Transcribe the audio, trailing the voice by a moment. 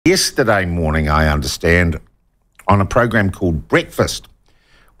Yesterday morning, I understand, on a program called Breakfast,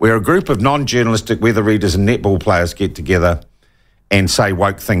 where a group of non-journalistic weather readers and netball players get together and say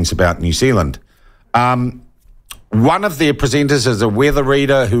woke things about New Zealand. One of their presenters is a weather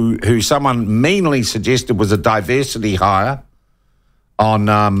reader who someone meanly suggested was a diversity hire on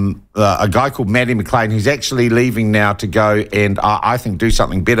a guy called Matty McLean, who's actually leaving now to go and I think do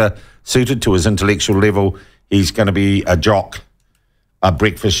something better suited to his intellectual level. He's going to be a jock, a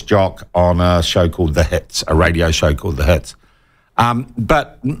breakfast jock on a show called The Hits, a radio show called The Hits.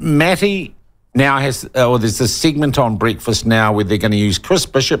 But Matty now has, there's this segment on Breakfast now where they're going to use Chris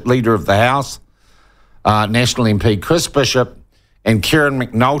Bishop, Leader of the House, National MP Chris Bishop, and Kieran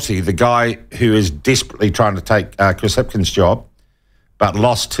McNulty, the guy who is desperately trying to take Chris Hipkins' job, but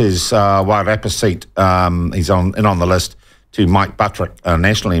lost his Wairarapa seat. He's on the list to Mike Buttrick, now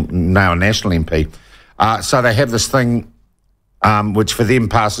a National MP. So they have this thing which for them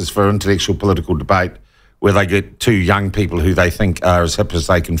passes for intellectual political debate, where they get two young people who they think are as hip as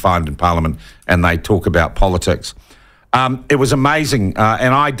they can find in Parliament, and they talk about politics. It was amazing,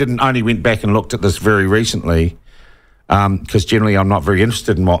 and I only went back and looked at this very recently, because generally I'm not very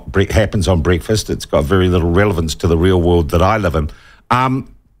interested in what happens on Breakfast. It's got very little relevance to the real world that I live in.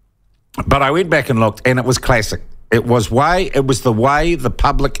 But I went back and looked, and it was classic. It was the way the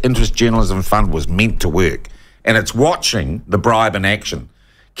Public Interest Journalism Fund was meant to work, and it's watching the bribe in action.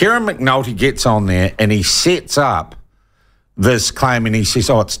 Kieran McNulty gets on there and he sets up this claim, and he says,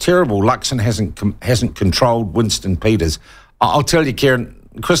 "Oh, it's terrible. Luxon hasn't controlled Winston Peters." I'll tell you, Kieran,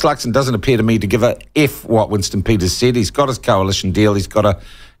 Chris Luxon doesn't appear to me to give a F what Winston Peters said. He's got his coalition deal. He's got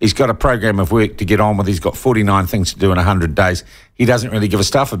a program of work to get on with. He's got 49 things to do in 100 days. He doesn't really give a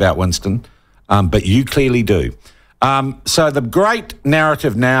stuff about Winston, but you clearly do. So the great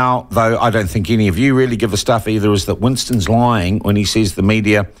narrative now, though I don't think any of you really give a stuff either, is that Winston's lying when he says the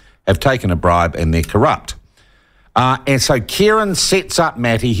media have taken a bribe and they're corrupt. And so Kieran sets up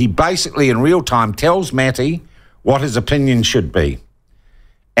Matty. He basically in real time tells Matty what his opinion should be.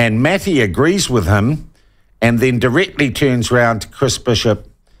 And Matty agrees with him and then directly turns around to Chris Bishop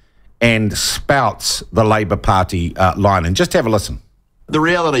and spouts the Labour Party line. And just have a listen. The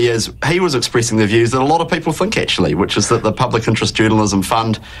reality is he was expressing the views that a lot of people think, actually, which is that the Public Interest Journalism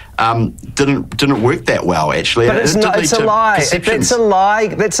Fund didn't work that well, actually. But it's a lie. That's a lie.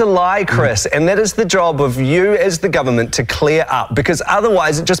 That's a lie, Chris. And that is the job of you as the government to clear up, because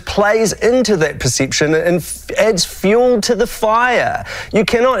otherwise it just plays into that perception and adds fuel to the fire. You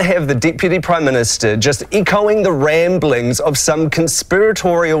cannot have the Deputy Prime Minister just echoing the ramblings of some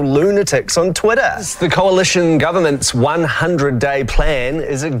conspiratorial lunatics on Twitter. The coalition government's 100-day plan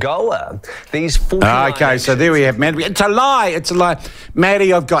is a goer. These 49 okay, so there we have Matty. It's a lie. It's a lie.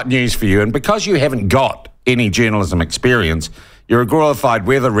 Matty, I've got news for you. And because you haven't got any journalism experience, you're a glorified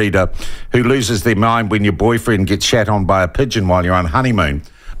weather reader who loses their mind when your boyfriend gets shat on by a pigeon while you're on honeymoon,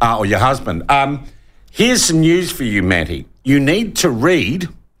 or your husband. Here's some news for you, Matty. You need to read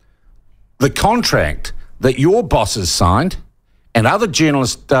the contract that your bosses signed and other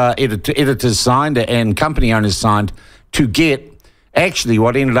journalist editors signed and company owners signed to get actually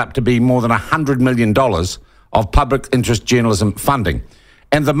what ended up to be more than $100 million of public interest journalism funding.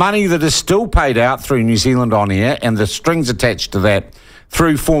 And the money that is still paid out through New Zealand On Air and the strings attached to that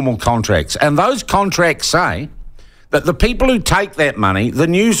through formal contracts. And those contracts say that the people who take that money, the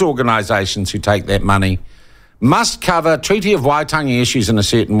news organisations who take that money, must cover Treaty of Waitangi issues in a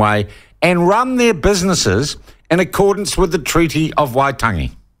certain way and run their businesses in accordance with the Treaty of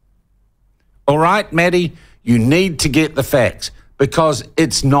Waitangi. All right, Matty, you need to get the facts, because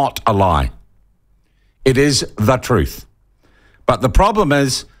it's not a lie. It is the truth. But the problem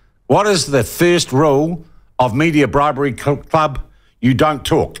is, what is the first rule of Media Bribery Club? You don't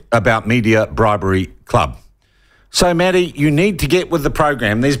talk about Media Bribery Club. So, Matty, you need to get with the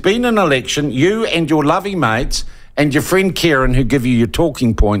program. There's been an election. You and your lovey mates and your friend Kieran, who give you your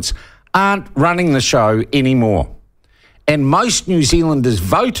talking points, aren't running the show anymore. And most New Zealanders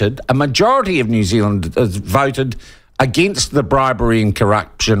voted, a majority of New Zealanders voted against the bribery and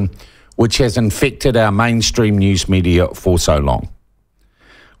corruption which has infected our mainstream news media for so long.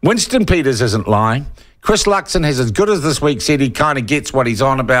 Winston Peters isn't lying. Chris Luxon has, as good as this week, said he kind of gets what he's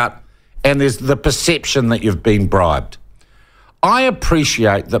on about, and there's the perception that you've been bribed. I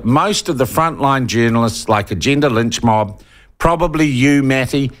appreciate that most of the frontline journalists, like Agenda Lynch Mob, probably you,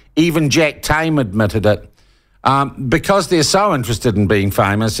 Matty, even Jack Tame admitted it, because they're so interested in being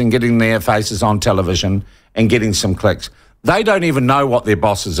famous and getting their faces on television and getting some clicks. They don't even know what their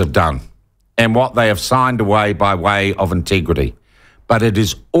bosses have done and what they have signed away by way of integrity. But it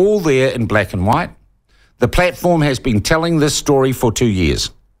is all there in black and white. The platform has been telling this story for 2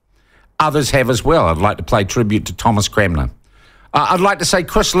 years. others have as well. I'd like to pay tribute to Thomas Cramner. I'd like to say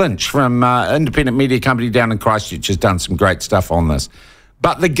Chris Lynch from independent media company down in Christchurch has done some great stuff on this.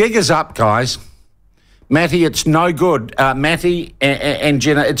 But the gig is up, guys. Matty, it's no good. Matty and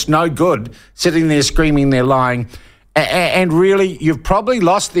Jenna, it's no good sitting there screaming they're lying. And really, you've probably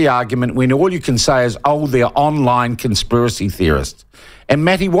lost the argument when all you can say is, oh, they're online conspiracy theorists. And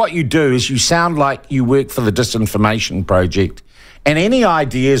Matty, what you do is you sound like you work for the Disinformation Project, and any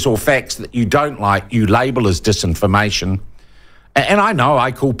ideas or facts that you don't like, you label as disinformation. And I know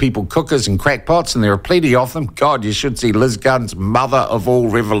I call people cookers and crackpots, and there are plenty of them. God, you should see Liz Gunn's Mother of All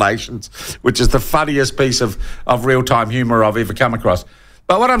Revelations, which is the funniest piece of real-time humour I've ever come across.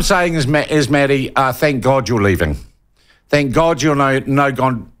 But what I'm saying is Matty, thank God you're leaving. Thank God you're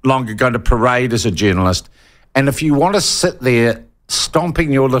no longer going to parade as a journalist. And if you want to sit there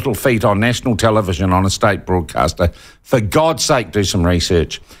stomping your little feet on national television on a state broadcaster, for God's sake, do some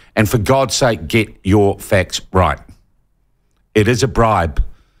research. And for God's sake, get your facts right. It is a bribe.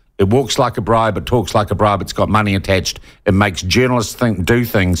 It walks like a bribe. It talks like a bribe. It's got money attached. It makes journalists do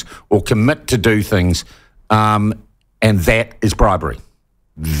things or commit to do things. And that is bribery.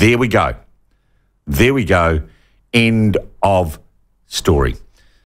 There we go. There we go. End of story.